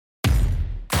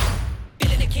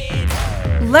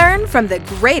Learn from the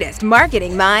greatest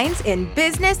marketing minds in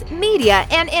business, media,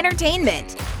 and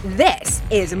entertainment. This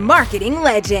is Marketing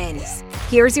Legends.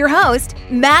 Here's your host,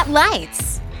 Matt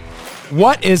Lights.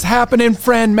 What is happening,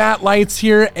 friend? Matt Lights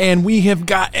here, and we have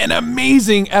got an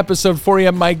amazing episode for you.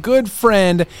 My good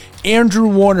friend, Andrew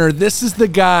Warner. This is the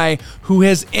guy who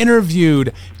has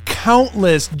interviewed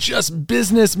countless just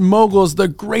business moguls, the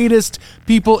greatest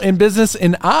people in business,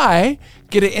 and I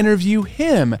get to interview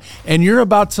him. And you're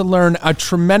about to learn a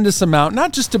tremendous amount,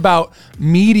 not just about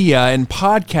media and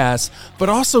podcasts, but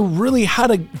also really how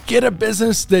to get a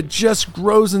business that just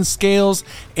grows and scales.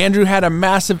 Andrew had a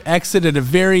massive exit at a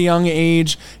very young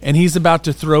age, and he's about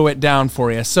to throw it down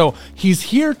for you. So he's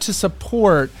here to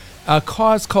support a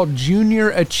cause called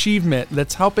Junior Achievement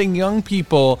that's helping young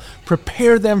people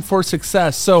prepare them for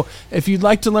success. So if you'd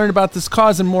like to learn about this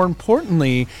cause and more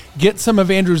importantly, get some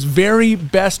of Andrew's very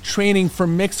best training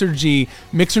from Mixergy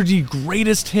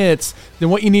greatest hits, then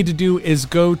what you need to do is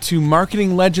go to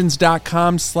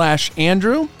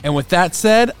marketinglegends.com/Andrew. And with that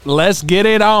said, let's get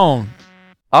it on.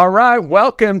 All right,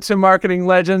 welcome to Marketing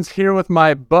Legends, here with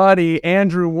my buddy,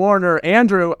 Andrew Warner.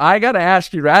 Andrew, I got to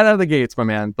ask you right out of the gates, my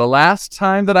man, the last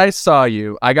time that I saw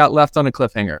you, I got left on a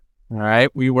cliffhanger, all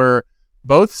right? We were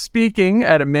both speaking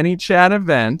at a mini chat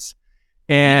event,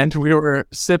 and we were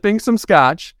sipping some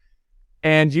scotch,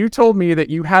 and you told me that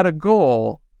you had a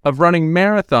goal of running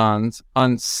marathons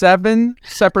on 7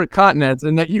 separate continents,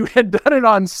 and that you had done it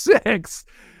on 6,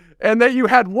 and that you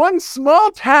had one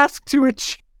small task to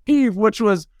achieve, which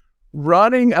was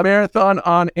running a marathon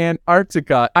on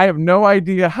Antarctica. I have no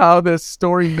idea how this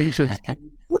story reaches.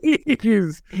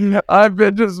 Please, I've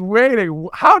been just waiting.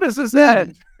 How does this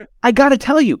end? I gotta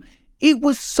tell you, it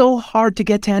was so hard to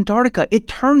get to Antarctica. It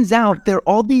turns out there are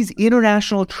all these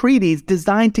international treaties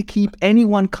designed to keep any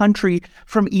one country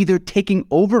from either taking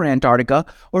over Antarctica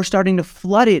or starting to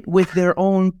flood it with their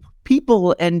own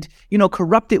people and,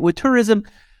 corrupt it with tourism.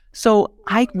 So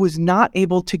I was not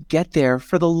able to get there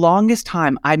for the longest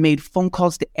time. I made phone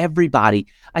calls to everybody.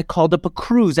 I called up a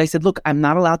cruise. I said, look, I'm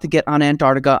not allowed to get on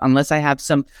Antarctica unless I have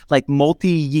some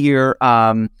multi-year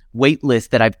wait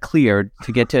list that I've cleared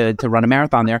to get to run a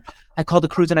marathon there. I called the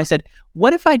cruise and I said,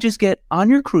 what if I just get on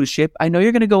your cruise ship? I know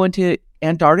you're going to go into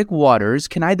Antarctic waters.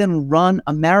 Can I then run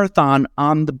a marathon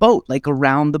on the boat,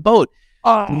 around the boat?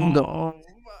 Oh,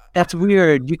 that's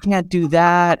weird. You can't do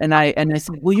that. And I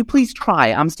said, will you please try?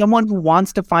 I'm someone who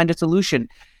wants to find a solution.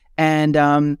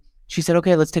 And she said,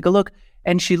 okay, let's take a look.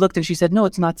 And she looked and she said, no,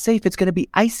 it's not safe. It's going to be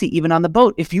icy even on the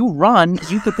boat. If you run,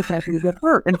 you could potentially get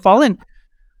hurt and fall in.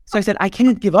 So I said, I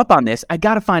can't give up on this. I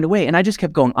got to find a way. And I just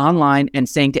kept going online and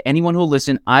saying to anyone who will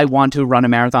listen, I want to run a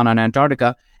marathon on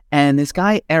Antarctica. And this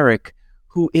guy, Eric,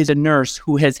 who is a nurse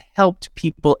who has helped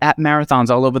people at marathons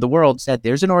all over the world, said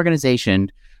there's an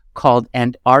organization called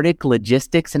Antarctic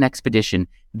Logistics and Expedition.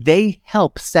 They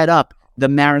help set up the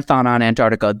marathon on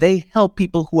Antarctica. They help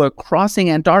people who are crossing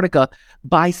Antarctica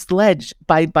by sledge,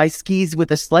 by skis with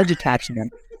a sledge attached to them.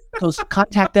 So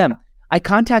contact them. I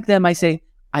contact them. I say,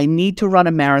 I need to run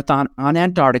a marathon on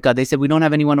Antarctica. They said, we don't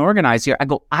have anyone organized here. I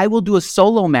go, I will do a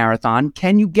solo marathon.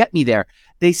 Can you get me there?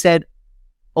 They said,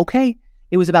 okay.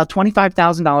 It was about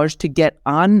 $25,000 to get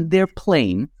on their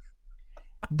plane.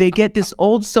 They get this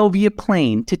old Soviet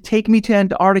plane to take me to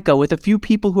Antarctica with a few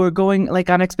people who are going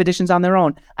on expeditions on their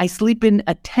own. I sleep in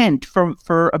a tent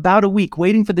for about a week,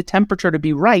 waiting for the temperature to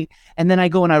be right. And then I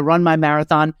go and I run my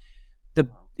marathon.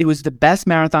 It was the best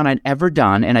marathon I'd ever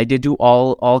done. And I did do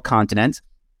all continents.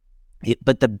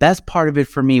 But the best part of it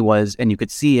for me was, and you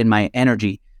could see in my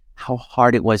energy, how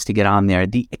hard it was to get on there.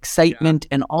 The excitement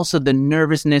and also the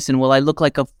nervousness. And will I look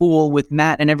like a fool with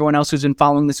Matt and everyone else who's been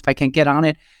following this if I can't get on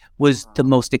it? Was the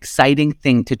most exciting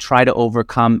thing to try to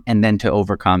overcome and then to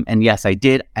overcome. And yes, I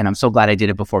did. And I'm so glad I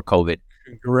did it before COVID.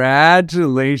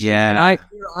 Congratulations. Yeah. And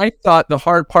I thought the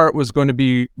hard part was going to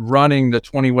be running the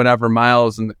 20 whatever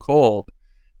miles in the cold.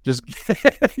 Just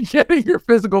getting your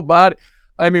physical body.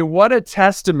 I mean, what a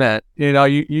testament.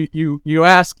 You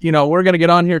ask, we're going to get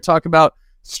on here, talk about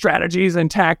strategies and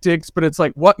tactics, but it's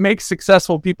what makes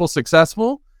successful people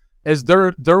successful is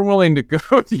they're willing to go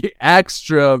the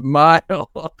extra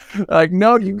mile.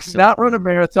 No, you cannot run a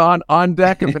marathon on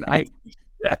deck of an ice.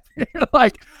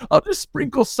 I'll just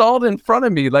sprinkle salt in front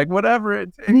of me, whatever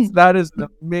it takes. That is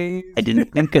amazing. I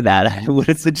didn't think of that. I would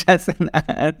have suggested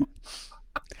that.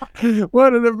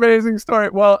 What an amazing story.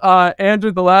 Well,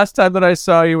 Andrew, the last time that I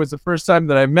saw you was the first time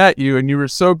that I met you, and you were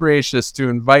so gracious to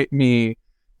invite me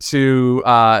to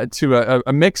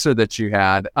a mixer that you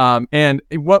had. And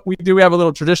what we do, we have a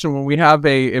little tradition when we have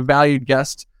a valued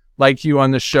guest like you on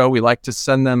the show, we like to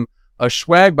send them a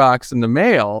swag box in the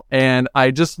mail. And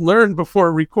I just learned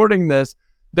before recording this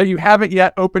that you haven't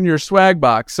yet opened your swag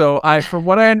box. So from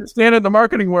what I understand in the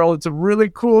marketing world, it's a really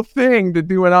cool thing to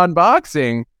do an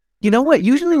unboxing. You know what?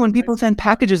 Usually when people send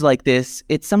packages like this,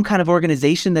 it's some kind of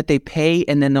organization that they pay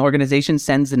and then the organization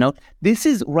sends the note. This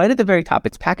is right at the very top.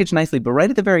 It's packaged nicely, but right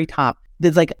at the very top,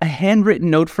 there's like a handwritten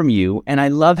note from you. And I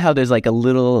love how there's like a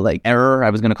little like error.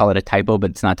 I was going to call it a typo, but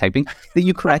it's not typing, that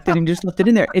you corrected and just left it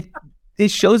in there.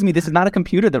 It shows me this is not a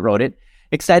computer that wrote it.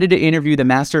 Excited to interview the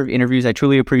master of interviews. I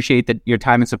truly appreciate your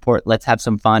time and support. Let's have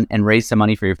some fun and raise some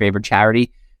money for your favorite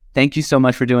charity. Thank you so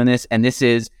much for doing this. And this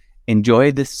is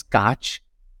enjoy the scotch.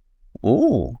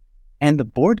 Oh, and the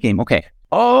board game. Okay.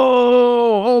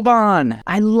 Oh, hold on.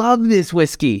 I love this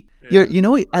whiskey. Yeah. You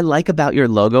know what I like about your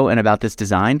logo and about this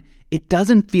design? It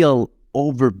doesn't feel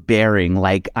overbearing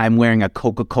like I'm wearing a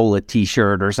Coca-Cola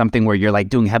t-shirt or something where you're like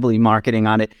doing heavily marketing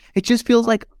on it. It just feels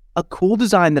like a cool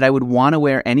design that I would want to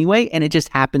wear anyway. And it just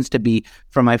happens to be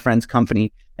from my friend's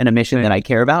company and a mission that I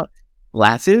care about.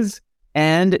 Glasses.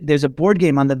 And there's a board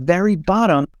game on the very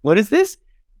bottom. What is this?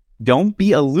 Don't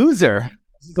be a loser.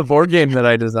 This is the board game that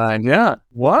I designed. Yeah.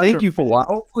 What? Thank you for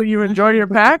watching. Hopefully you enjoy your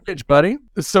package, buddy.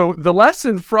 So the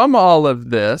lesson from all of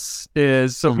this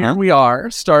is, here we are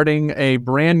starting a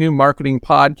brand new marketing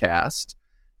podcast,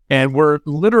 and we're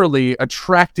literally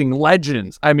attracting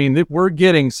legends. I mean, we're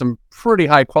getting some pretty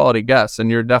high quality guests,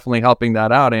 and you're definitely helping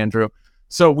that out, Andrew.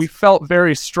 So we felt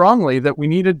very strongly that we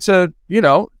needed to,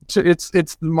 it's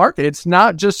the market. It's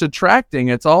not just attracting,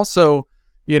 it's also,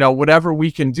 whatever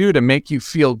we can do to make you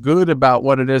feel good about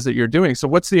what it is that you're doing. So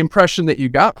what's the impression that you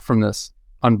got from this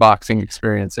unboxing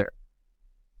experience there?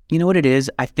 You know what it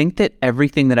is? I think that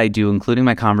everything that I do, including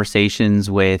my conversations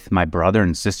with my brother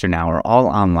and sister now, are all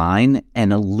online,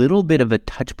 and a little bit of a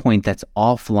touch point that's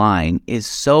offline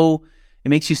it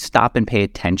makes you stop and pay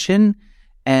attention.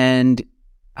 And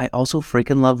I also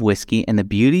freaking love whiskey. And the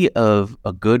beauty of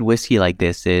a good whiskey like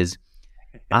this is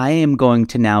I am going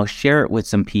to now share it with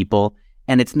some people.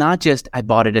 And it's not just, I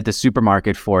bought it at the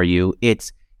supermarket for you.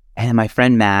 And my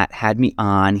friend Matt had me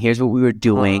on. Here's what we were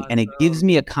doing. And it gives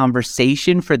me a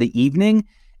conversation for the evening.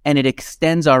 And it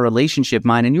extends our relationship,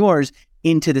 mine and yours,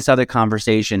 into this other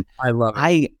conversation. I love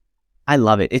it. I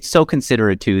love it. It's so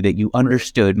considerate, too, that you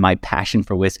understood my passion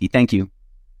for whiskey. Thank you.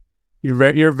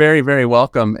 You're very, very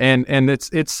welcome. And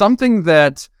it's something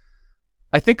that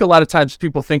I think a lot of times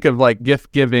people think of like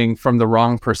gift giving from the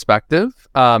wrong perspective.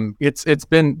 It's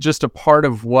been just a part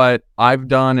of what I've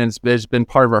done, and it's been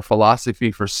part of our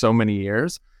philosophy for so many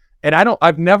years. And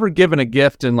I've never given a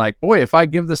gift and like, boy, if I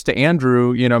give this to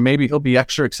Andrew, maybe he'll be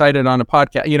extra excited on a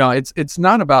podcast. It's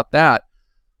not about that.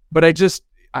 But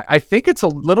I think it's a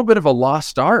little bit of a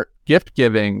lost art, gift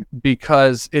giving,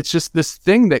 because it's just this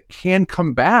thing that can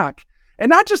come back. And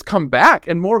not just come back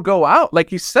and more go out.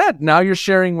 Like you said, now you're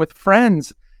sharing with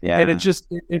friends. Yeah. And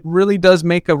it really does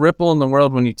make a ripple in the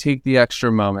world when you take the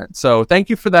extra moment. So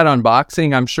thank you for that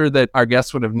unboxing. I'm sure that our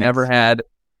guests would have never had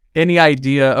any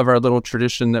idea of our little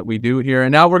tradition that we do here.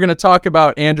 And now we're going to talk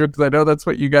about Andrew, because I know that's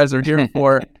what you guys are here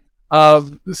for.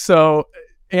 So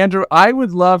Andrew, I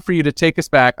would love for you to take us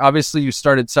back. Obviously, you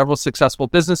started several successful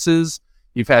businesses.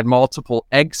 You've had multiple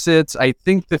exits. I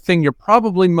think the thing you're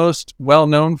probably most well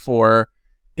known for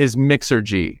is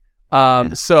Mixergy.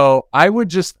 So I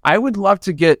would love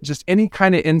to get just any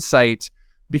kind of insight,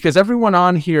 because everyone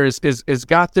on here is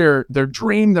got their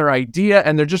dream, their idea,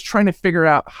 and they're just trying to figure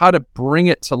out how to bring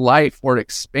it to life or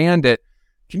expand it.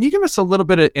 Can you give us a little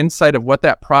bit of insight of what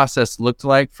that process looked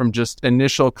like from just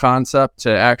initial concept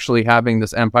to actually having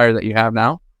this empire that you have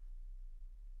now?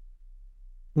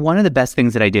 One of the best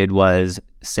things that I did was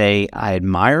say, I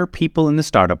admire people in the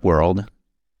startup world.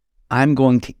 I'm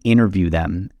going to interview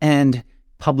them and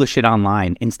publish it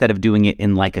online instead of doing it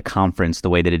in like a conference the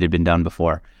way that it had been done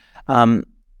before. And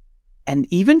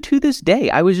even to this day,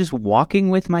 I was just walking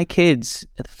with my kids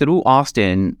through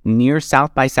Austin near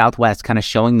South by Southwest, kind of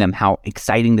showing them how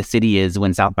exciting the city is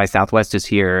when South by Southwest is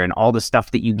here and all the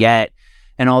stuff that you get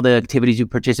and all the activities you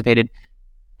participated.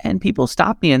 And people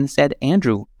stopped me and said,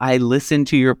 Andrew, I listened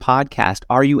to your podcast.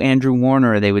 Are you Andrew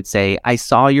Warner? They would say, I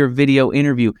saw your video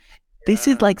interview. This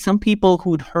is like some people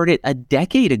who'd heard it a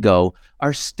decade ago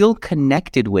are still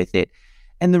connected with it.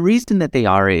 And the reason that they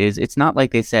are is it's not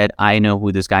like they said, I know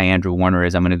who this guy Andrew Warner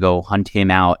is. I'm going to go hunt him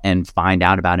out and find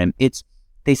out about him.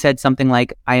 They said something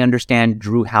like, I understand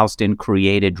Drew Houston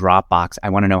created Dropbox. I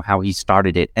want to know how he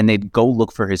started it. And they'd go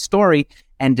look for his story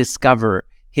and discover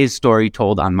his story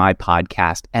told on my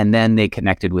podcast. And then they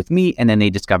connected with me, and then they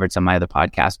discovered some of my other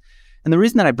podcasts. And the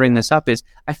reason that I bring this up is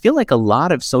I feel like a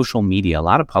lot of social media, a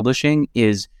lot of publishing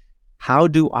is, how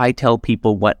do I tell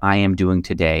people what I am doing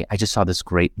today? I just saw this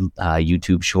great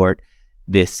YouTube short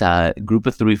this group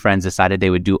of 3 friends decided they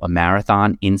would do a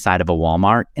marathon inside of a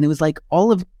Walmart. And it was like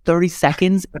all of 30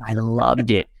 seconds. And I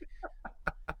loved it.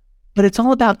 But it's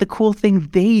all about the cool thing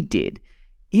they did.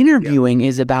 Interviewing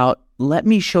is about, let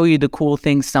me show you the cool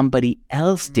thing somebody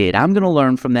else did. I'm going to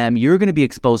learn from them. You're going to be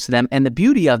exposed to them. And the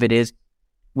beauty of it is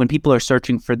when people are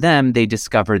searching for them, they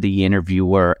discover the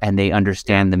interviewer and they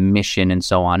understand the mission and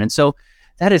so on. And so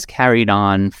that has carried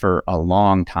on for a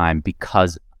long time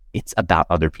because it's about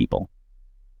other people.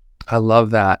 I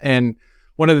love that. And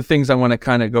one of the things I want to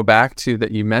kind of go back to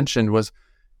that you mentioned was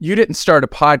you didn't start a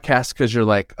podcast because you're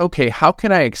like, okay, how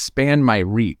can I expand my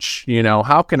reach?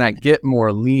 How can I get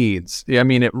more leads? I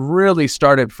mean, it really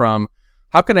started from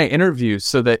how can I interview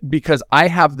because I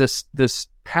have this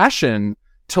passion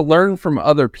to learn from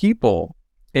other people.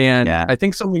 And I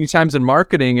think so many times in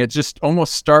marketing, it just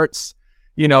almost starts,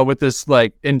 with this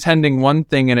like intending one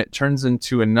thing and it turns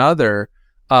into another.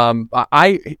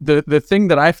 The thing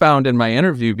that I found in my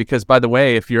interview, because by the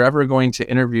way, if you're ever going to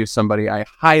interview somebody, I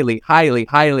highly, highly,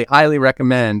 highly, highly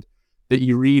recommend that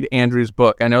you read Andrew's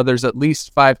book. I know there's at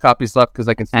least 5 copies left because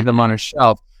I can see them on a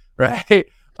shelf, right?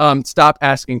 Stop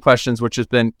Asking Questions, which has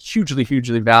been hugely,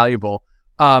 hugely valuable.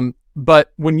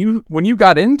 But when you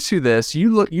got into this,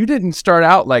 you didn't start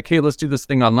out like, hey, let's do this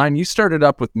thing online. You started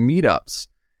up with meetups.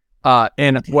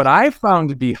 And what I found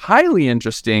to be highly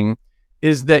interesting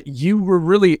is that you were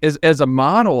really, as a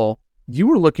model, you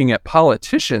were looking at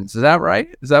politicians. Is that right?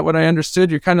 Is that what I understood?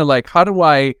 You're kind of like, how do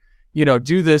I,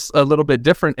 do this a little bit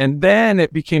different? And then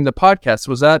it became the podcast.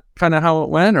 Was that kind of how it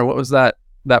went, or what was that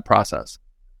process?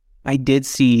 I did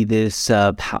see this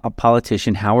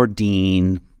politician, Howard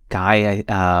Dean, guy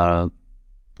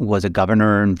was a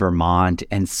governor in Vermont,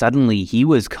 and suddenly he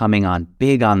was coming on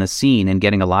big on the scene and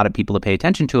getting a lot of people to pay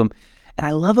attention to him. And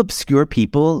I love obscure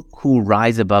people who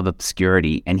rise above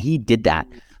obscurity, and he did that.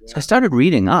 So I started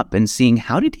reading up and seeing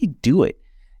how did he do it.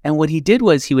 And what he did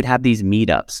was he would have these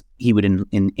meetups. He would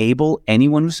enable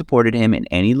anyone who supported him in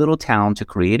any little town to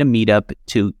create a meetup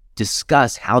to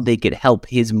discuss how they could help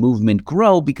his movement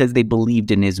grow because they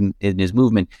believed in his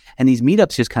movement. And these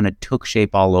meetups just kind of took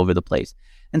shape all over the place.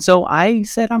 And so I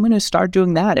said, I'm going to start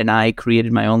doing that. And I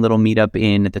created my own little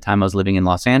meetup at the time I was living in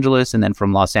Los Angeles. And then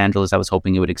from Los Angeles, I was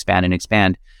hoping it would expand and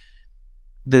expand.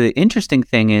 The interesting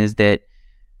thing is that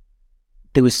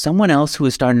there was someone else who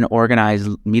was starting to organize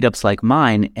meetups like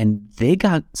mine, and they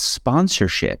got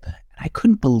sponsorship. I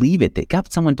couldn't believe it. They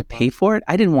got someone to pay for it.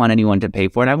 I didn't want anyone to pay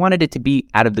for it. I wanted it to be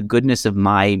out of the goodness of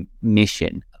my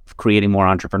mission of creating more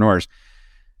entrepreneurs.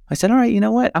 I said, all right, you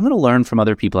know what? I'm going to learn from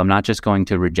other people. I'm not just going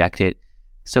to reject it.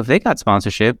 So if they got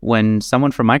sponsorship, when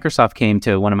someone from Microsoft came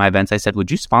to one of my events, I said,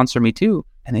 would you sponsor me too?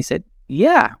 And they said,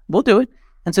 yeah, we'll do it.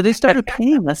 And so they started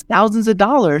paying us thousands of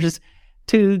dollars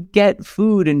to get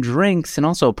food and drinks and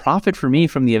also profit for me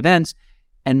from the events.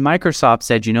 And Microsoft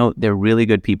said, they're really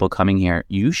good people coming here.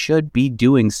 You should be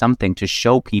doing something to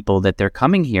show people that they're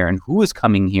coming here and who is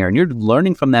coming here. And you're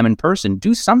learning from them in person.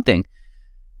 Do something.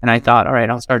 And I thought, all right,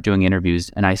 I'll start doing interviews.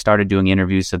 And I started doing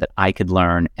interviews so that I could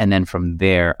learn. And then from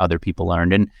there, other people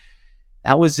learned. And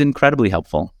that was incredibly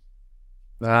helpful.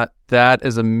 That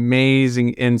is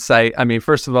amazing insight. I mean,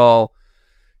 first of all,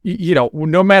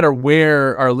 no matter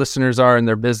where our listeners are in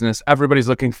their business, everybody's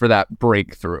looking for that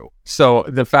breakthrough. So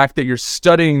the fact that you're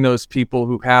studying those people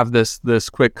who have this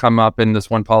quick come up, and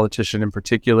this one politician in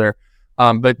particular,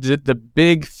 but the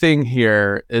big thing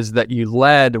here is that you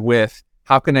led with,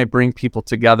 how can I bring people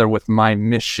together with my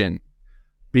mission?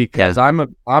 Because I'm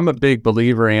a big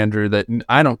believer, Andrew, that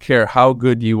I don't care how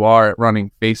good you are at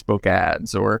running Facebook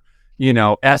ads or,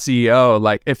 SEO.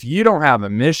 Like, if you don't have a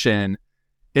mission,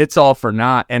 it's all for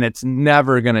naught, and it's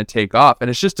never going to take off. And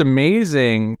it's just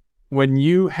amazing when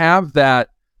you have that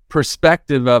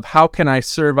perspective of how can I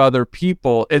serve other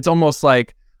people. It's almost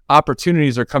like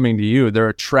opportunities are coming to you. They're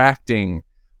attracting.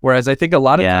 Whereas I think a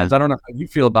lot of times, I don't know how you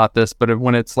feel about this, but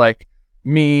when it's like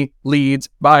me, leads,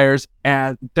 buyers,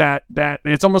 and that,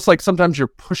 it's almost like sometimes you're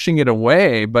pushing it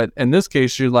away. But in this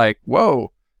case, you're like,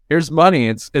 whoa, here's money.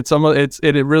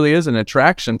 It really is an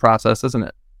attraction process, isn't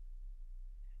it?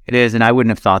 It is, and I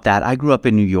wouldn't have thought that. I grew up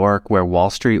in New York where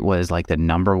Wall Street was like the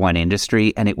number one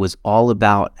industry, and it was all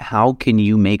about how can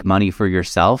you make money for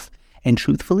yourself. And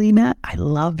truthfully, Matt, I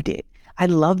loved it. I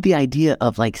loved the idea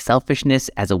of like selfishness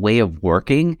as a way of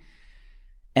working.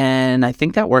 And I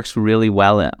think that works really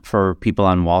well for people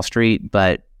on Wall Street.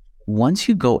 But once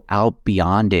you go out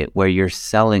beyond it, where you're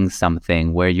selling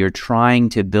something, where you're trying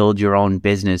to build your own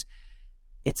business,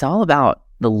 it's all about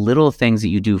the little things that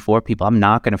you do for people. I'm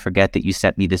not going to forget that you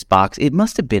sent me this box. It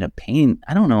must have been a pain.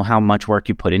 I don't know how much work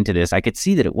you put into this. I could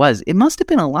see that it was. It must have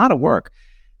been a lot of work.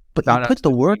 But you put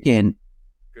the work in,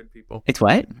 Good people. It's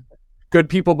what? Good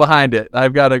people behind it.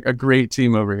 I've got a great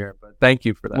team over here, but thank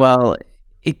you for that. Well,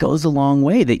 it goes a long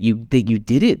way that you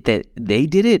did it, that they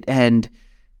did it, and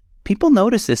people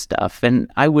notice this stuff, and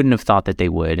I wouldn't have thought that they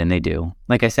would, and they do.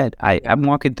 Like I said, I'm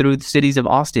walking through the cities of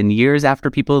Austin years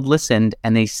after people have listened,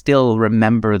 and they still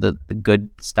remember the good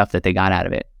stuff that they got out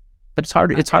of it. But it's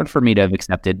hard. It's hard for me to have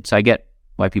accepted, so I get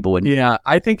why people wouldn't. Yeah,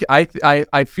 I think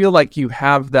I feel like you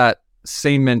have that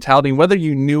same mentality, whether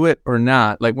you knew it or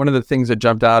not. Like one of the things that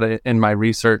jumped out in my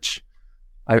research,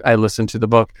 I listened to the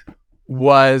book,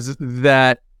 was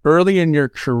that early in your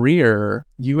career,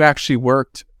 you actually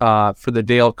worked for the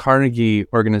Dale Carnegie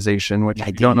organization, which if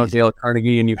you don't know Dale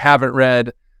Carnegie and you haven't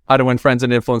read How to Win Friends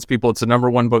and Influence People, it's the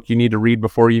number one book you need to read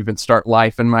before you even start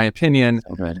life, in my opinion.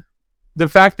 So good. The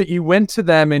fact that you went to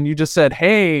them and you just said,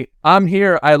 hey, I'm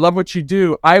here. I love what you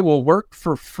do. I will work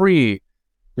for free.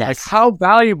 Yes. Like, how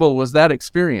valuable was that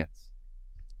experience?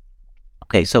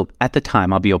 Okay, so at the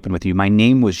time, I'll be open with you. My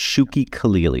name was Shuki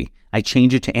Khalili. I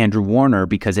changed it to Andrew Warner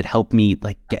because it helped me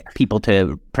get people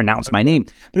to pronounce my name.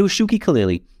 But it was Shuki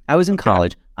Khalili. I was in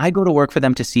college. I go to work for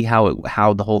them to see how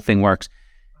the whole thing works.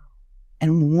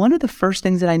 And one of the first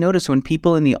things that I noticed when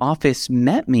people in the office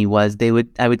met me was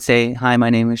I would say, hi,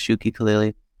 my name is Shuki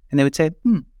Khalili. And they would say,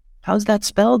 how's that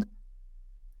spelled?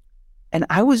 And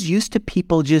I was used to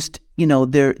people just,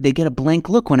 they get a blank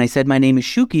look when I said my name is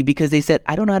Shuki because they said,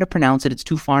 I don't know how to pronounce it. It's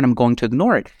too far and I'm going to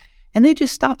ignore it. And they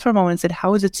just stopped for a moment and said,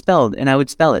 how is it spelled? And I would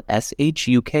spell it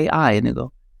Shuki. And they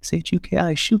go, Shuki,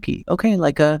 Shuki. Okay,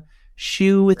 like a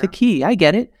shoe with a key. I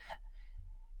get it.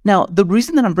 Now, the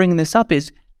reason that I'm bringing this up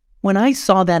is when I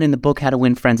saw that in the book, How to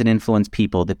Win Friends and Influence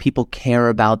People, that people care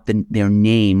about their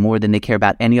name more than they care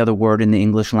about any other word in the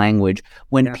English language.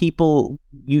 When people,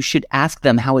 you should ask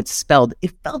them how it's spelled.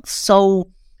 It felt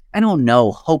so, I don't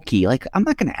know, hokey. Like, I'm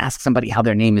not going to ask somebody how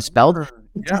their name is spelled.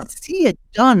 To see it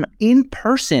done in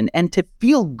person and to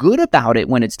feel good about it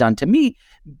when it's done, to me,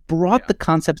 brought the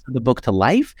concepts of the book to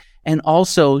life and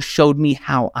also showed me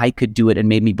how I could do it and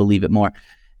made me believe it more.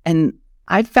 And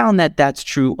I found that that's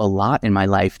true a lot in my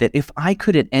life, that if I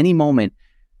could at any moment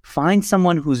find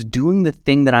someone who's doing the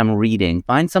thing that I'm reading,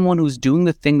 find someone who's doing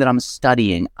the thing that I'm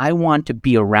studying, I want to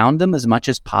be around them as much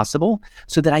as possible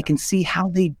so that I can see how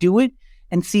they do it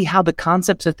and see how the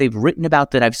concepts that they've written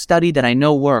about, that I've studied, that I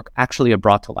know work, actually are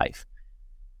brought to life.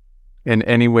 In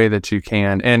any way that you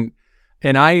can. And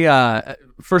I,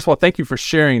 first of all, thank you for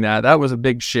sharing that. That was a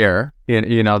big share,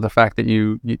 the fact that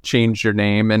you changed your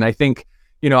name. And I think,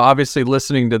 obviously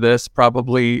listening to this,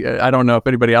 probably, I don't know if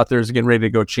anybody out there is getting ready to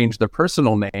go change their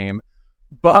personal name,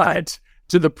 but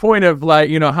to the point of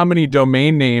how many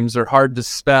domain names are hard to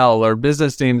spell or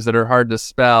business names that are hard to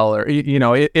spell, or,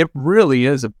 it really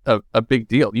is a big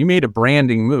deal. You made a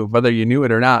branding move, whether you knew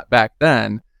it or not back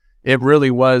then. It really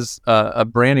was a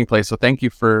branding play. So thank you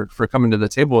for coming to the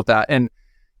table with that. And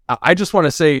I just want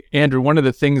to say, Andrew, one of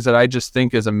the things that I just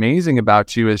think is amazing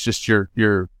about you is just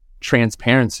your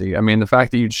transparency. I mean, the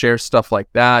fact that you'd share stuff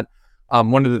like that.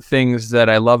 One of the things that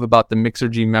I love about the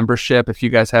Mixergy membership, if you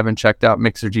guys haven't checked out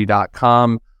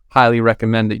Mixergy.com, highly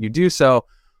recommend that you do so.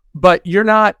 But you're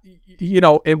not,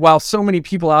 while so many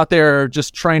people out there are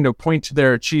just trying to point to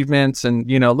their achievements and,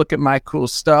 look at my cool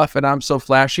stuff and I'm so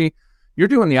flashy, you're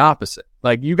doing the opposite.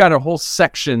 Like, you got a whole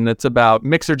section that's about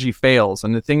Mixergy fails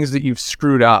and the things that you've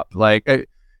screwed up.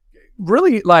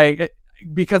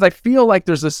 Because I feel like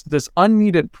there's this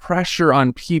unneeded pressure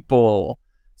on people,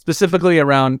 specifically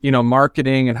around,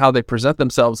 marketing and how they present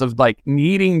themselves, of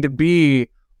needing to be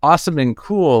awesome and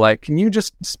cool. Like, can you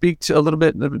just speak to a little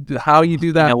bit how you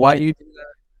do that, why you do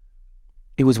that?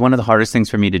 It was one of the hardest things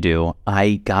for me to do.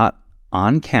 I got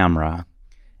on camera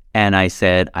and I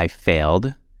said I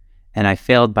failed. And I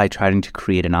failed by trying to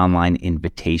create an online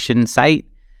invitation site.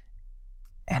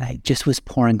 And I just was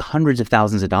pouring hundreds of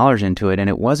thousands of dollars into it, and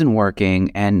it wasn't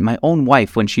working. And my own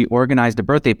wife, when she organized a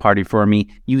birthday party for me,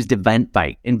 used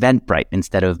Eventbrite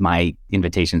instead of my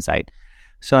invitation site.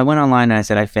 So I went online and I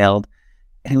said I failed.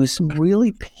 And it was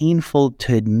really painful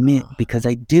to admit, because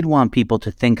I did want people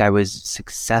to think I was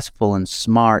successful and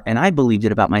smart, and I believed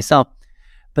it about myself.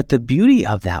 But the beauty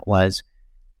of that was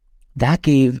that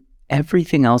gave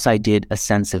everything else I did a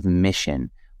sense of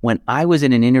mission. When I was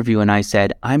in an interview and I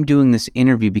said, I'm doing this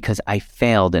interview because I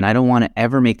failed and I don't want to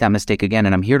ever make that mistake again,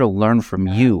 and I'm here to learn from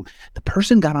you, the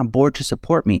person got on board to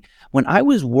support me. When I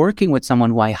was working with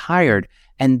someone who I hired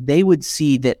and they would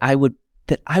see that I would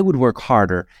work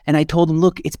harder, and I told them,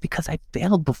 look, it's because I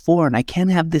failed before and I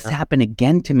can't have this happen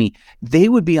again to me, they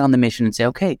would be on the mission and say,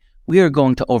 okay, we are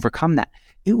going to overcome that.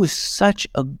 It was such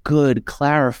a good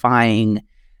clarifying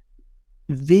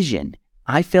vision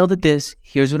I failed at this.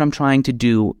 Here's what I'm trying to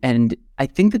do. And I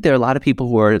think that there are a lot of people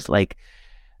who are like,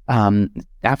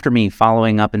 after me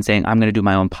following up and saying, I'm going to do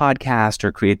my own podcast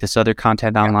or create this other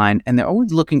content online. And they're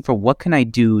always looking for what can I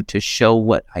do to show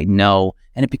what I know.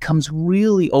 And it becomes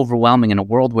really overwhelming in a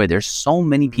world where there's so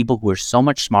many people who are so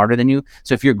much smarter than you.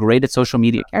 So if you're great at social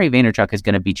media, Gary Vaynerchuk is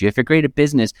going to beat you. If you're great at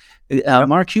business,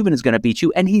 Mark Cuban is going to beat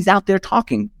you. And he's out there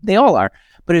talking. They all are.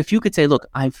 But if you could say, look,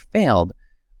 I've failed.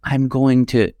 I'm going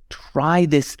to try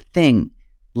this thing.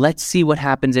 Let's see what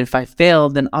happens. If I fail,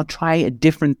 then I'll try a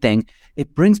different thing.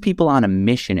 It brings people on a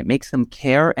mission. It makes them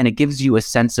care, and it gives you a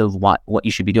sense of what you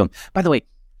should be doing. By the way,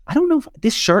 I don't know if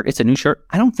this shirt, it's a new shirt.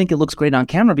 I don't think it looks great on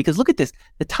camera because look at this.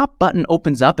 The top button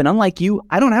opens up, and unlike you,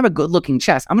 I don't have a good-looking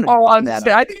chest. I'm going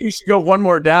to I think you should go one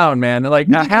more down, man. Like,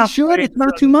 you should. It's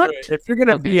not too much. If you're going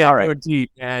to be all right,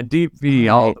 deep, man, deep V.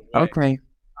 Okay.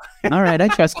 All right. I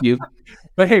trust you.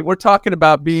 But hey, we're talking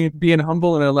about being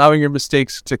humble and allowing your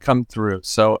mistakes to come through.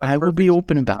 So I will be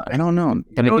open about it. I don't know.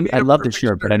 I love the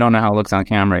shirt, but I don't know how it looks on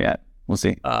camera yet. We'll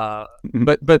see.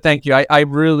 But thank you.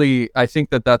 I think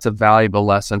that that's a valuable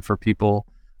lesson for people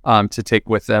to take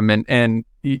with them. And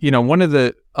one of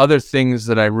the other things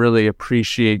that I really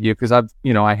appreciate you, because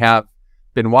I have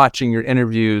been watching your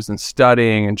interviews and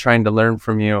studying and trying to learn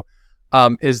from you,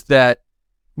 is that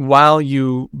while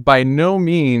you by no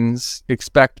means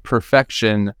expect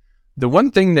perfection, the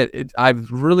one thing that I've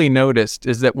really noticed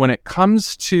is that when it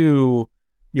comes to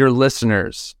your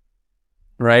listeners,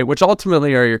 right, which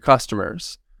ultimately are your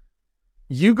customers,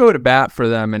 you go to bat for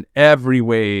them in every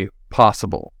way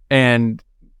possible. And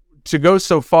to go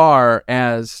so far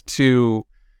as to,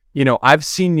 I've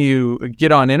seen you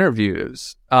get on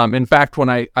interviews. In fact, when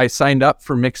I signed up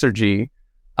for Mixergy,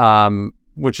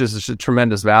 which is a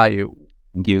tremendous value,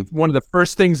 one of the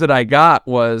first things that I got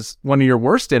was one of your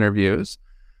worst interviews.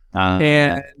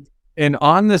 And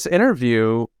on this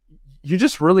interview, you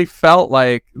just really felt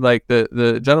like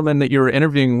the gentleman that you were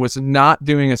interviewing was not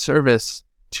doing a service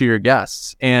to your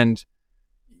guests. And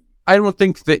I don't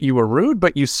think that you were rude,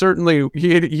 but you certainly,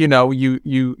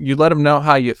 you let them know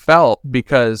how you felt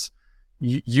because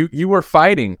you were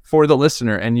fighting for the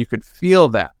listener and you could feel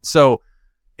that. So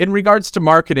in regards to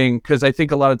marketing, because I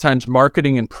think a lot of times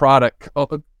marketing and product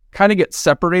kind of get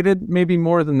separated maybe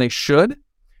more than they should.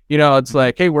 It's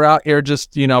like, hey, we're out here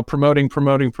just, promoting.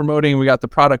 We got the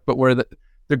product, but where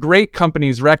the great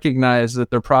companies recognize that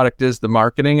their product is the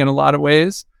marketing in a lot of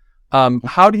ways.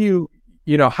 How do you,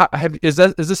 is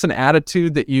this an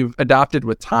attitude that you've adopted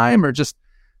with time, or just,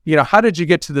 how did you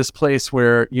get to this place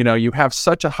where, you have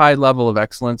such a high level of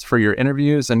excellence for your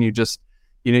interviews and you just,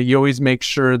 you always make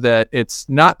sure that it's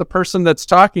not the person that's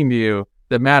talking to you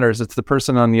that matters. It's the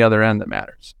person on the other end that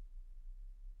matters.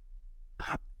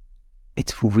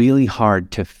 It's really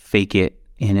hard to fake it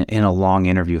in a long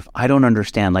interview. I don't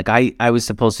understand. Like I was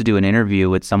supposed to do an interview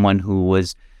with someone who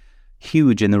was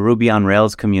huge in the Ruby on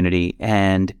Rails community,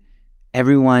 and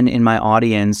everyone in my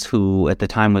audience who at the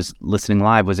time was listening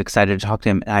live was excited to talk to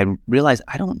him. And I realized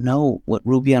I don't know what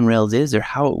Ruby on Rails is or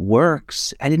how it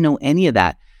works. I didn't know any of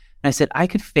that. And I said, I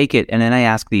could fake it. And then I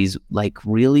asked these like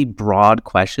really broad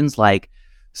questions like,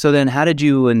 so then how did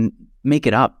you make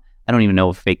it up? I don't even know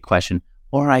a fake question.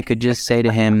 Or I could just say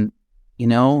to him,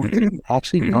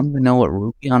 actually don't even know what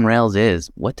Ruby on Rails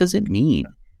is. What does it mean?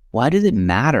 Why does it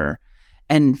matter?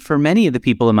 And for many of the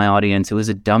people in my audience, it was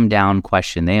a dumbed down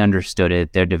question. They understood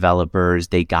it. They're developers.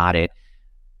 They got it.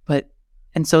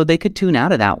 And so they could tune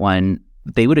out of that one.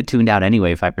 They would have tuned out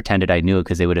anyway if I pretended I knew it,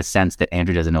 because they would have sensed that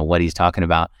Andrew doesn't know what he's talking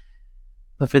about.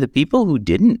 But for the people who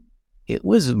didn't, it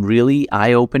was really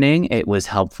eye-opening. It was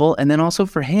helpful. And then also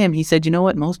for him, he said, you know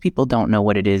what? Most people don't know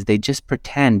what it is. They just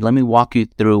pretend. Let me walk you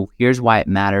through. Here's why it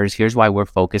matters. Here's why we're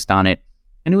focused on it.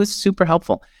 And it was super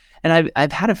helpful. And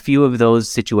I've had a few of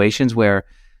those situations where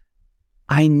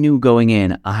I knew going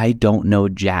in, I don't know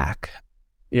jack.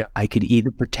 Yeah. I could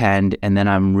either pretend and then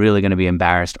I'm really going to be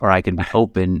embarrassed, or I could be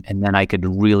open and then I could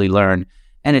really learn.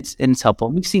 And it's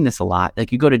helpful. We've seen this a lot.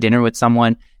 Like you go to dinner with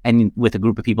someone and with a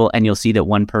group of people, and you'll see that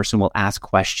one person will ask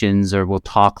questions or will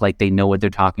talk like they know what they're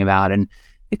talking about. And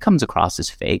it comes across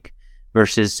as fake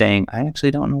versus saying, I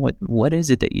actually don't know what is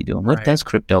it that you do? What does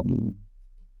crypto mean?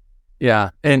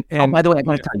 Yeah. And by the way, I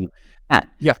want to tell you, Matt.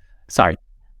 Yeah. Sorry.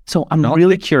 So I'm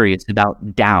really curious about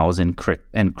DAOs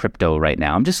and crypto right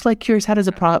now. I'm just like curious, how does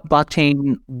a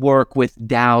blockchain work with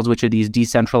DAOs, which are these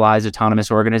decentralized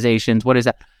autonomous organizations? What is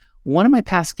that? One of my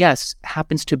past guests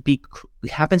happens to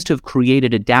have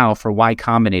created a DAO for Y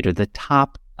Combinator, the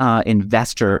top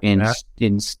investor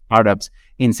in startups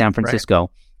in San Francisco. Right.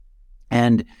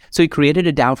 And so he created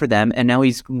a DAO for them, and now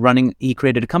he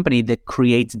created a company that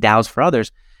creates DAOs for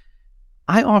others.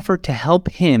 I offered to help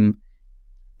him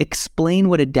explain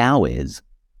what a DAO is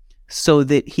so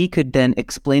that he could then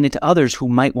explain it to others who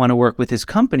might want to work with his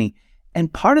company.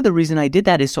 And part of the reason I did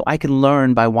that is so I can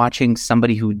learn by watching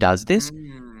somebody who does this.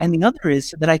 And the other is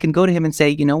so that I can go to him and say,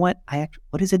 you know what?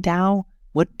 What is a DAO?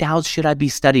 What DAOs should I be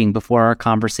studying before our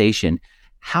conversation?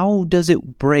 How does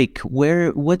it break?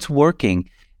 What's working?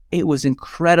 It was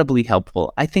incredibly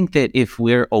helpful. I think that if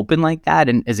we're open like that,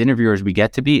 and as interviewers we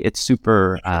get to be, it's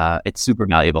super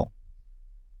valuable.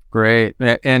 Great.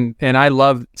 And I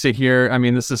love to hear, I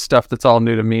mean, this is stuff that's all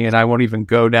new to me, and I won't even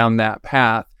go down that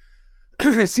path.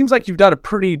 It seems like you've done a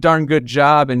pretty darn good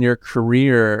job in your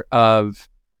career of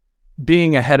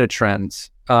being ahead of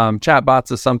trends.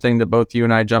 Chatbots is something that both you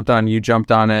and I jumped on. You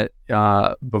jumped on it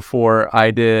before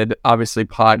I did. Obviously,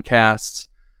 podcasts.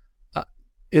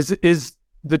 Is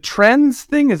the trends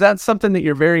thing, is that something that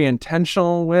you're very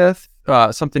intentional with?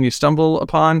 Something you stumble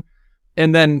upon?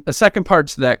 And then a second part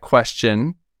to that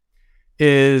question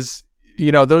is,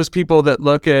 those people that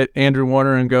look at Andrew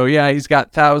Warner and go, yeah, he's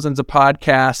got thousands of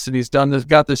podcasts and he's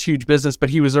got this huge business, but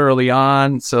he was early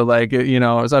on. So it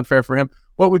was unfair for him.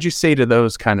 What would you say to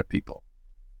those kind of people?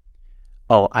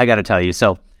 Oh, I got to tell you.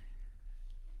 So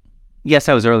yes,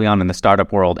 I was early on in the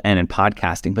startup world and in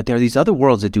podcasting, but there are these other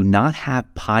worlds that do not have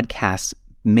podcasts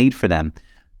made for them.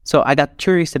 So I got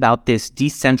curious about this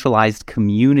decentralized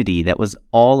community that was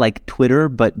all like Twitter,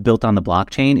 but built on the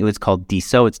blockchain. It was called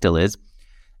DeSo. It still is.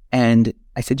 And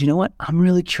I said, you know what? I'm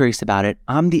really curious about it.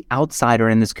 I'm the outsider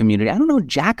in this community. I don't know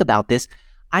jack about this.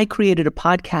 I created a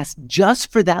podcast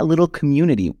just for that little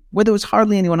community where there was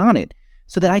hardly anyone on it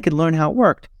so that I could learn how it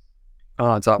worked.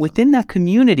 Oh, it's awesome. Within that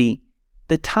community,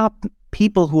 the top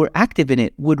people who were active in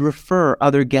it would refer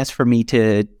other guests for me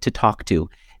to talk to.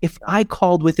 If I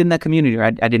called within that community, or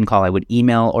I didn't call, I would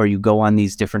email, or you go on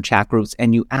these different chat groups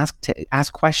and you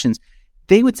ask questions,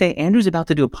 they would say, Andrew's about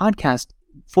to do a podcast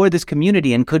for this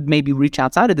community and could maybe reach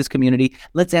outside of this community.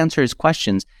 Let's answer his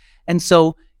questions. And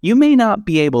so you may not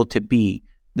be able to be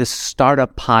the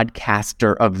startup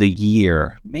podcaster of the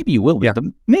year. Maybe you will be, but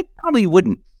probably you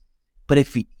wouldn't. But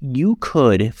if you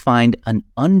could find an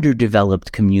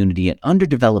underdeveloped community, an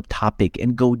underdeveloped topic,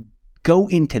 and go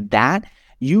into that,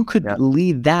 you could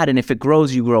lead that. And if it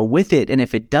grows, you grow with it. And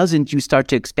if it doesn't, you start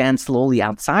to expand slowly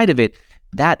outside of it.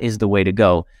 That is the way to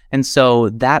go. And so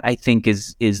that, I think,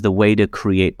 is the way to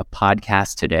create a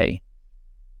podcast today.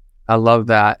 I love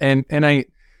that. And I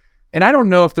don't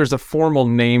know if there's a formal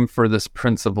name for this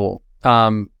principle,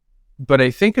 but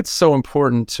I think it's so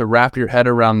important to wrap your head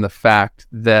around the fact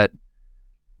that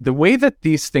the way that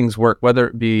these things work, whether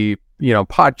it be,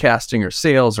 podcasting or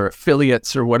sales or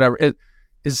affiliates or whatever, it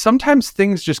is sometimes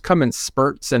things just come in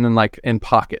spurts and in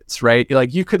pockets, right?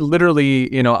 Like you could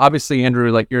literally, obviously,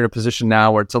 Andrew, like you're in a position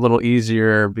now where it's a little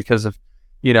easier because of,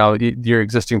 your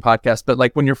existing podcast. But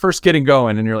like when you're first getting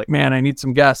going and you're like, man, I need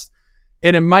some guests.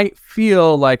 And it might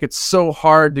feel like it's so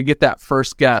hard to get that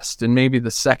first guest and maybe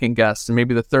the second guest and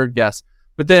maybe the third guest.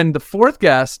 But then the fourth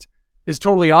guest is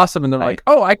totally awesome. And they're like,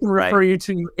 oh, I can refer you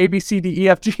to A, B, C, D, E,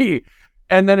 F, G.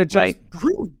 And then it just,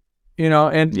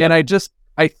 and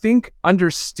I think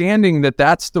understanding that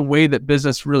that's the way that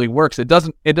business really works. It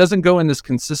doesn't go in this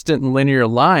consistent and linear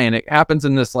line. It happens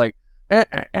in this like,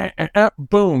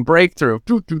 boom, breakthrough,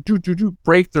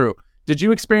 breakthrough. Did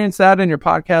you experience that in your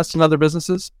podcast and other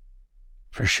businesses?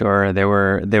 For sure. There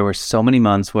were so many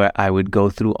months where I would go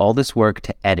through all this work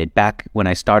to edit. Back when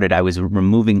I started, I was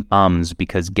removing ums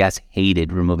because guests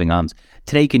hated removing ums.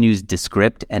 Today you can use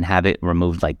Descript and have it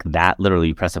removed like that. Literally,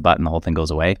 you press a button, the whole thing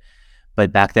goes away.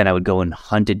 But back then I would go and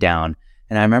hunt it down.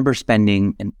 And I remember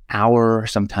spending an hour,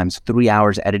 sometimes 3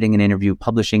 hours editing an interview,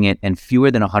 publishing it, and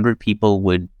fewer than 100 people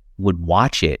would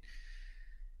watch it.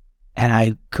 And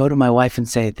I go to my wife and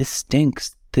say, this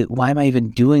stinks. Why am I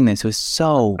even doing this? It was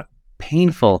so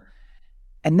painful.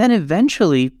 And then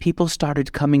eventually people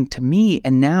started coming to me,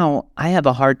 and now I have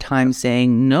a hard time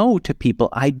saying no to people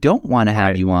I don't want to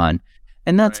have you on.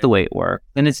 And that's the way it worked.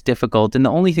 And it's difficult. And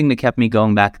the only thing that kept me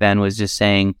going back then was just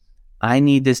saying, I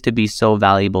need this to be so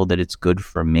valuable that it's good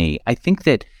for me. I think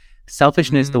that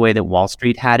selfishness, the way that Wall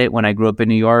Street had it when I grew up in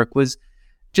New York, was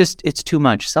just, it's too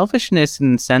much. Selfishness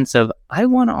in the sense of, I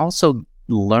want to also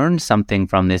learn something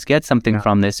from this, get something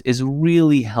from this, is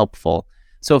really helpful.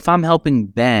 So if I'm helping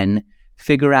Ben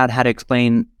figure out how to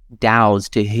explain DAOs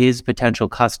to his potential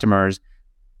customers,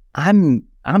 I'm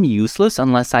useless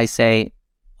unless I say,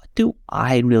 what do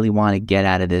I really want to get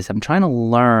out of this? I'm trying to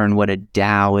learn what a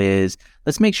DAO is.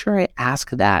 Let's make sure I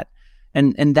ask that.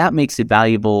 And that makes it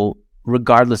valuable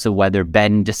regardless of whether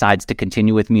Ben decides to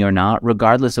continue with me or not,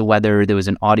 regardless of whether there was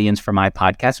an audience for my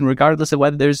podcast, and regardless of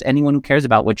whether there's anyone who cares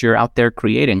about what you're out there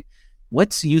creating.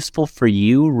 what's useful for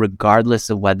you, regardless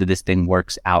of whether this thing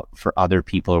works out for other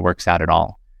people or works out at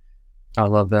all. I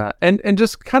love that. And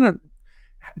just kind of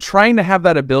trying to have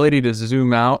that ability to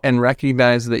zoom out and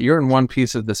recognize that you're in one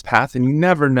piece of this path and you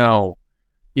never know,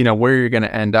 where you're going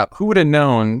to end up. Who would have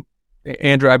known,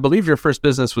 Andrew? I believe your first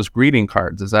business was greeting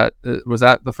cards. Was that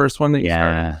the first one that you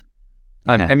started?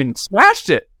 I mean, smashed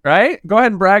it, right? Go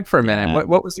ahead and brag for a minute. Yeah.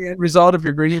 What was the end result of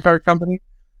your greeting card company?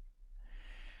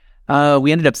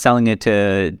 We ended up selling it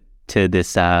to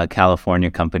this California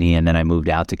company, and then I moved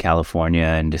out to California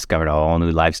and discovered a whole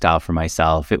new lifestyle for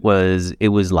myself. It was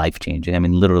life changing. I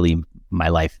mean, literally, my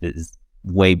life is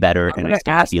way better. I'm going to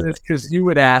ask this because you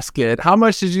would ask it. How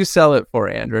much did you sell it for,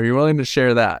 Andrew? Are you willing to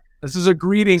share that? This is a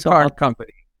greeting card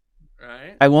company,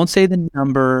 right? I won't say the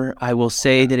number. I will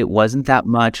say that it wasn't that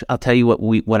much. I'll tell you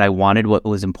what I wanted. What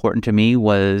was important to me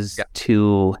was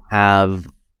to have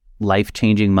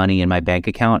life-changing money in my bank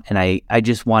account, and I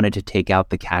just wanted to take out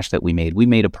the cash that we made. We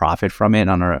made a profit from it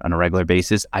on a regular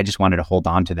basis. I just wanted to hold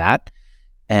on to that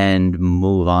and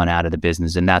move on out of the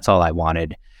business, and that's all I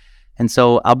wanted. And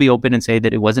so I'll be open and say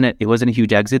that it wasn't a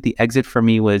huge exit. The exit for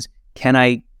me was, can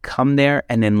I come there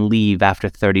and then leave after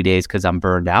 30 days because I'm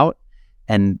burned out?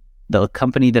 And the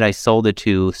company that I sold it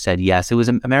to said yes. It was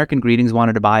American Greetings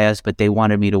wanted to buy us, but they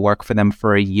wanted me to work for them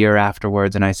for a year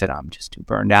afterwards, and I said, I'm just too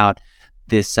burned out.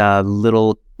 This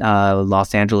little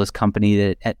Los Angeles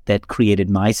company that created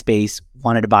MySpace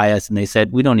wanted to buy us, and they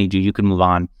said, we don't need you, you can move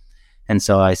on. And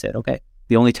so I said, okay.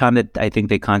 The only time that I think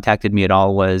they contacted me at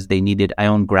all was I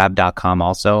own grab.com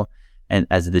also, and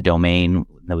as the domain,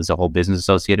 there was a whole business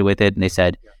associated with it. And they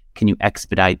said, can you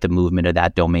expedite the movement of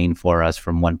that domain for us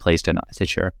from one place to another? I said,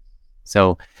 sure.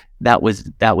 So that was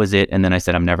it. And then I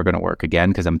said, I'm never going to work again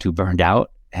because I'm too burned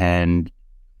out. And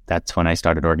that's when I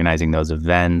started organizing those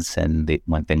events, and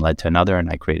one thing led to another, and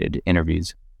I created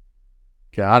interviews.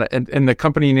 Got it. And the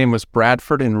company name was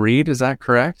Bradford and Reed, is that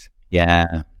correct?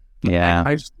 Yeah.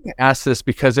 I just asked this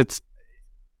because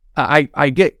I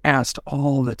get asked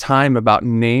all the time about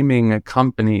naming a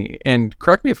company, and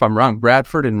correct me if I'm wrong,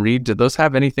 Bradford and Reed, did those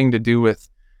have anything to do with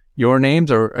your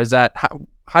names, or is that,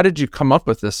 how did you come up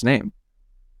with this name?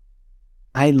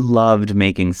 I loved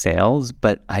making sales,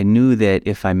 but I knew that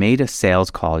if I made a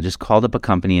sales call, I just called up a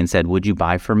company and said, would you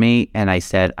buy for me? And I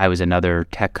said I was another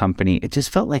tech company. It just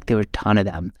felt like there were a ton of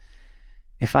them.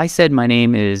 If I said my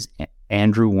name is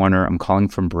Andrew Warner, I'm calling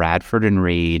from Bradford and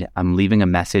Reed, I'm leaving a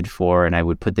message for, and I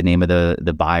would put the name of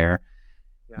the buyer,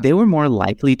 they were more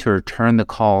likely to return the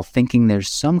call thinking there's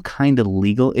some kind of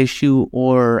legal issue,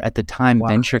 or at the time,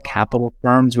 venture capital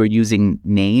firms were using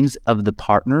names of the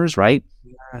partners, right?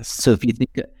 Yes. So if you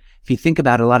think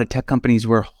about it, a lot of tech companies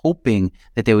were hoping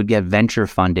that they would get venture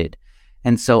funded.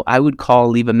 And so I would call,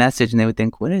 leave a message, and they would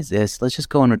think, what is this? Let's just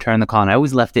go and return the call. And I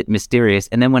always left it mysterious.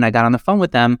 And then when I got on the phone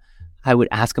with them, I would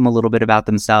ask them a little bit about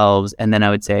themselves. And then I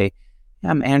would say,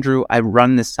 I'm Andrew. I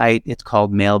run this site. It's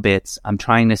called MailBits. I'm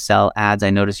trying to sell ads. I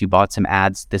noticed you bought some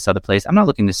ads this other place. I'm not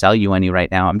looking to sell you any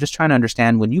right now. I'm just trying to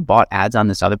understand, when you bought ads on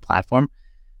this other platform,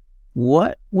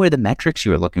 what were the metrics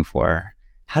you were looking for?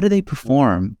 How do they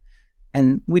perform?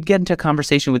 And we'd get into a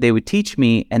conversation where they would teach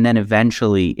me. And then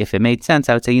eventually, if it made sense,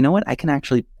 I would say, you know what? I can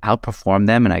actually outperform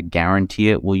them, and I guarantee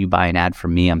it. Will you buy an ad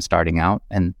from me? I'm starting out.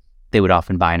 And they would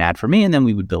often buy an ad from me, and then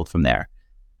we would build from there.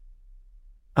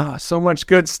 Oh, so much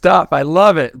good stuff. I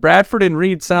love it. Bradford and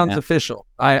Reed sounds official.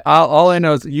 All I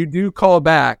know is that you do call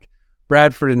back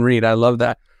Bradford and Reed. I love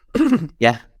that.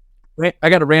 Yeah. I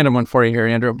got a random one for you here,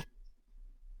 Andrew.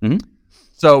 Mm-hmm.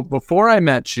 So before I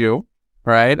met you,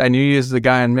 right, I knew you as the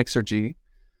guy on Mixergy.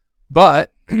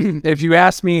 But if you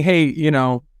ask me, hey,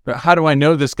 how do I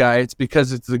know this guy? It's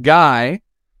because it's the guy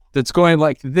that's going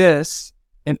like this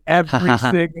in every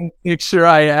single picture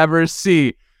I ever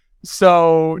see.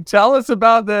 So tell us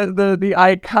about the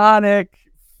iconic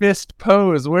fist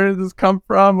pose. Where did this come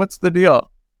from? What's the deal?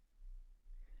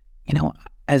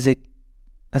 As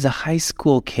a high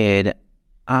school kid,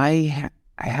 I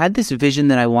had this vision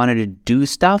that I wanted to do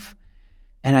stuff,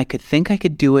 and I could think I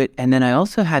could do it. And then I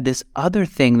also had this other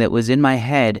thing that was in my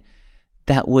head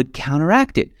that would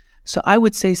counteract it. So I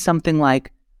would say something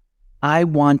like, I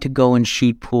want to go and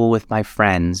shoot pool with my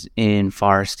friends in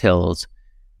Forest Hills.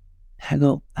 I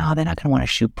go, oh, they're not going to want to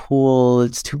shoot pool.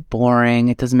 It's too boring.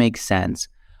 It doesn't make sense.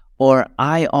 Or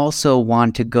I also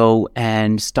want to go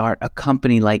and start a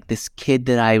company like this kid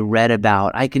that I read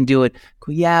about. I can do it.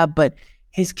 Go, yeah, but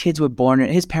his parents were born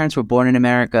in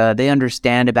America. They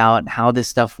understand about how this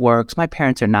stuff works. My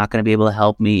parents are not going to be able to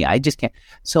help me. I just can't.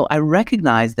 So I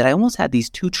recognized that I almost had these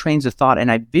two trains of thought,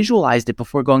 and I visualized it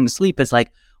before going to sleep as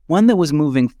like one that was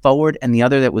moving forward and the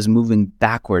other that was moving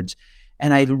backwards.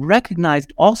 And I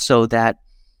recognized also that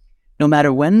no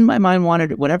matter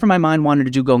whatever my mind wanted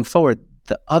to do going forward,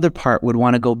 the other part would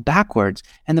want to go backwards.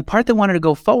 And the part that wanted to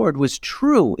go forward was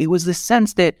true. It was the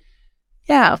sense that,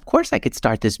 yeah, of course I could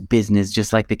start this business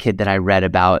just like the kid that I read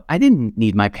about. I didn't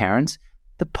need my parents.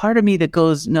 The part of me that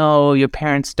goes, no, your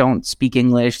parents don't speak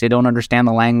English, they don't understand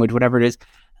the language, whatever it is,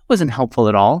 wasn't helpful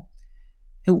at all.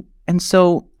 And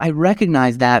so I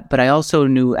recognized that, but I also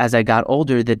knew as I got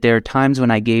older that there are times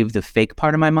when I gave the fake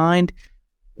part of my mind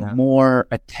more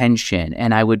attention,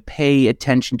 and I would pay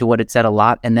attention to what it said a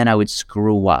lot, and then I would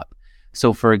screw up.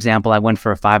 So for example, I went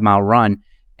for a 5-mile run,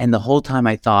 and the whole time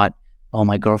I thought, oh,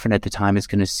 my girlfriend at the time is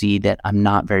going to see that I'm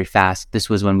not very fast. This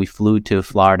was when we flew to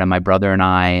Florida, my brother and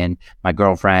I and my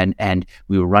girlfriend, and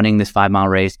we were running this 5-mile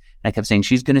race. And I kept saying,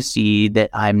 she's going to see that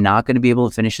I'm not going to be able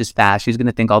to finish this fast. She's going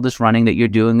to think all this running that you're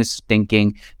doing is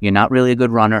stinking. You're not really a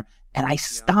good runner. And I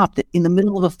stopped in the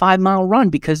middle of a 5-mile run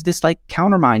because this like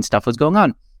countermind stuff was going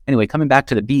on. Anyway, coming back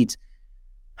to the beads,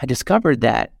 I discovered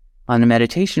that on a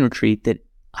meditation retreat that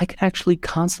I can actually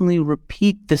constantly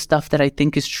repeat the stuff that I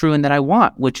think is true and that I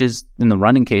want, which is, in the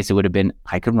running case, it would have been,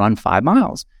 I can run 5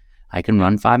 miles. I can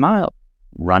run 5 miles.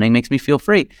 Running makes me feel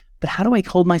free. But how do I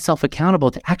hold myself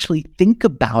accountable to actually think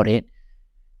about it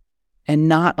and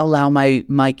not allow my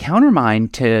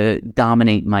countermind to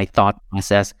dominate my thought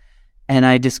process? And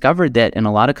I discovered that in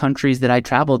a lot of countries that I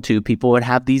traveled to, people would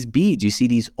have these beads. You see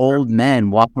these old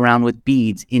men walk around with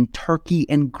beads in Turkey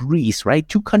and Greece, right?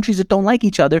 2 countries that don't like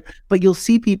each other, but you'll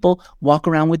see people walk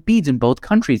around with beads in both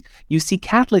countries. You see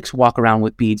Catholics walk around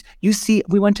with beads.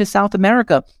 We went to South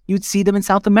America. You'd see them in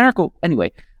South America.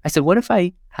 Anyway, I said, what if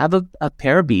I have a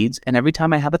pair of beads, and every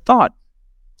time I have a thought,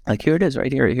 like here it is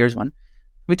right here, here's one.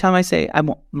 Every time I say,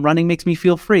 running makes me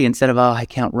feel free, instead of, oh, I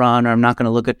can't run, or I'm not going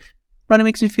to look at, running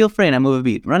makes me feel free, and I move a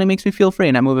beat. Running makes me feel free,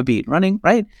 and I move a beat. Running,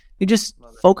 right? You just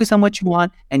focus on what you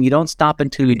want, and you don't stop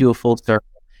until you do a full circle.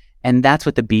 And that's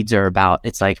what the beads are about.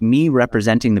 It's like me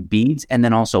representing the beads, and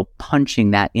then also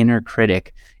punching that inner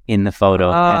critic in the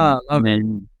photo. And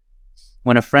then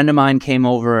when a friend of mine came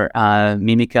over,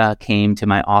 Mimika came to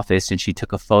my office, and she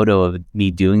took a photo of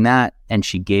me doing that, and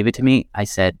she gave it to me. I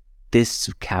said, this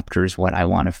captures what I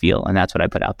want to feel, and that's what I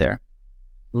put out there.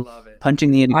 Love it.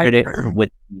 Punching the inner critic with...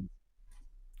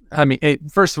 I mean,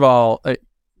 first of all,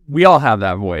 we all have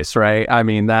that voice, right? I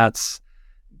mean, it's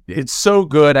so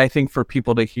good, I think, for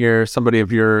people to hear somebody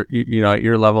of your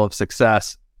level of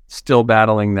success still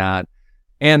battling that.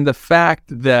 And the fact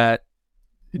that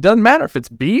it doesn't matter if it's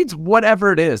beads,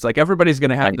 whatever it is, like everybody's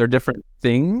going to have their different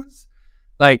things.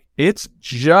 Like it's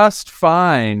just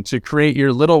fine to create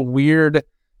your little weird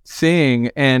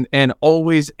thing and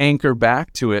always anchor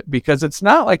back to it, because it's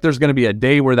not like there's going to be a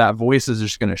day where that voice is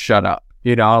just going to shut up.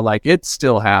 Like it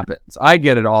still happens. I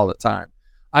get it all the time.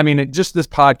 I mean, just this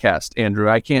podcast, Andrew,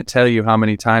 I can't tell you how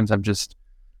many times I'm just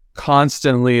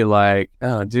constantly like,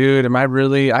 oh, dude,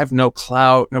 I have no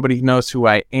clout. Nobody knows who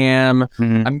I am.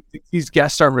 Mm-hmm. These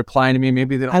guests aren't replying to me.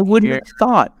 Maybe they don't I wouldn't have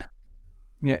thought.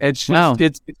 Yeah, it's just,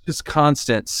 it's just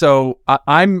constant. So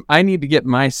I need to get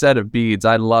my set of beads.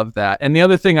 I love that. And the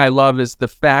other thing I love is the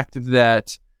fact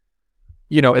that,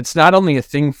 it's not only a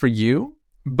thing for you,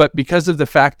 but because of the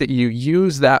fact that you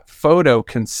use that photo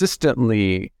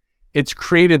consistently, it's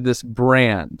created this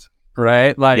brand,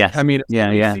 right? Like, yes. I mean,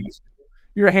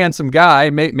 you're a handsome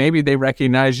guy. Maybe they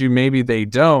recognize you, maybe they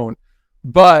don't.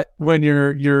 But when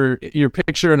your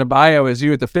picture in a bio is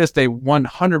you at the fist, they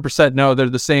 100% know they're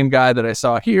the same guy that I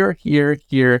saw here. Yeah,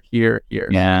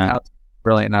 that's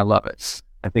brilliant, and I love it.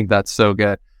 I think that's so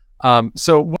good.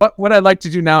 So what I'd like to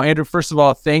do now, Andrew, first of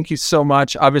all, thank you so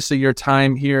much. Obviously, your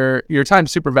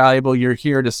time's super valuable. You're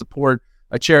here to support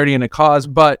a charity and a cause,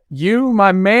 but you,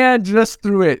 my man, just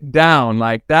threw it down.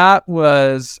 Like that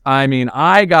was,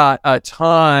 I got a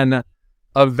ton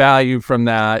of value from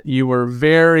that. You were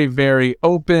very, very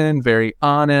open, very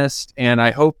honest, and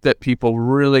I hope that people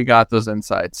really got those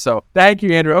insights. So thank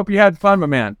you, Andrew. Hope you had fun, my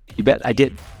man. You bet I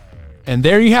did. And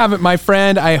there you have it, my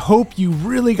friend. I hope you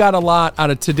really got a lot out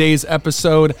of today's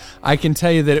episode. I can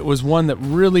tell you that it was one that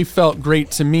really felt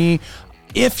great to me.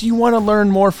 If you want to learn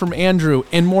more from Andrew,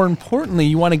 and more importantly,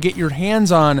 you want to get your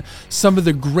hands on some of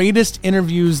the greatest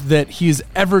interviews that he's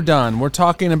ever done. We're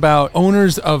talking about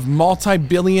owners of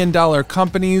multi-billion-dollar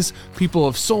companies, people who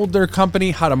have sold their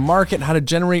company, how to market, how to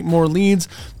generate more leads,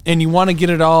 and you want to get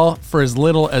it all for as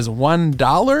little as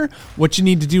 $1, what you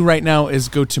need to do right now is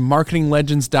go to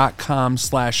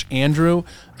marketinglegends.com/Andrew.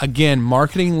 Again,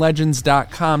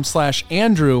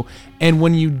 marketinglegends.com/Andrew. And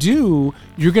when you do,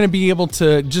 you're going to be able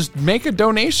to just make a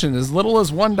donation as little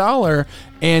as $1,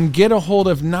 and get a hold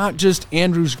of not just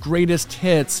Andrew's greatest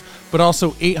hits, but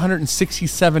also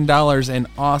 $867 in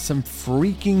awesome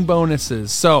freaking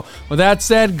bonuses. So with that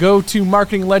said, go to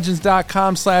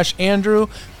marketinglegends.com/Andrew.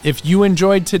 If you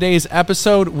enjoyed today's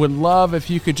episode, would love if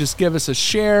you could just give us a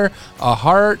share, a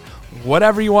heart,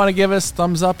 whatever you want to give us,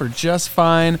 thumbs up or just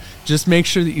fine. Just make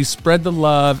sure that you spread the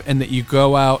love and that you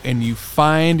go out and you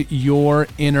find your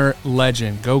inner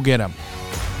legend. Go get them.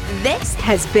 This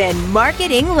has been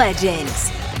Marketing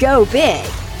Legends. Go big,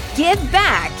 give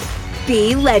back,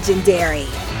 be legendary.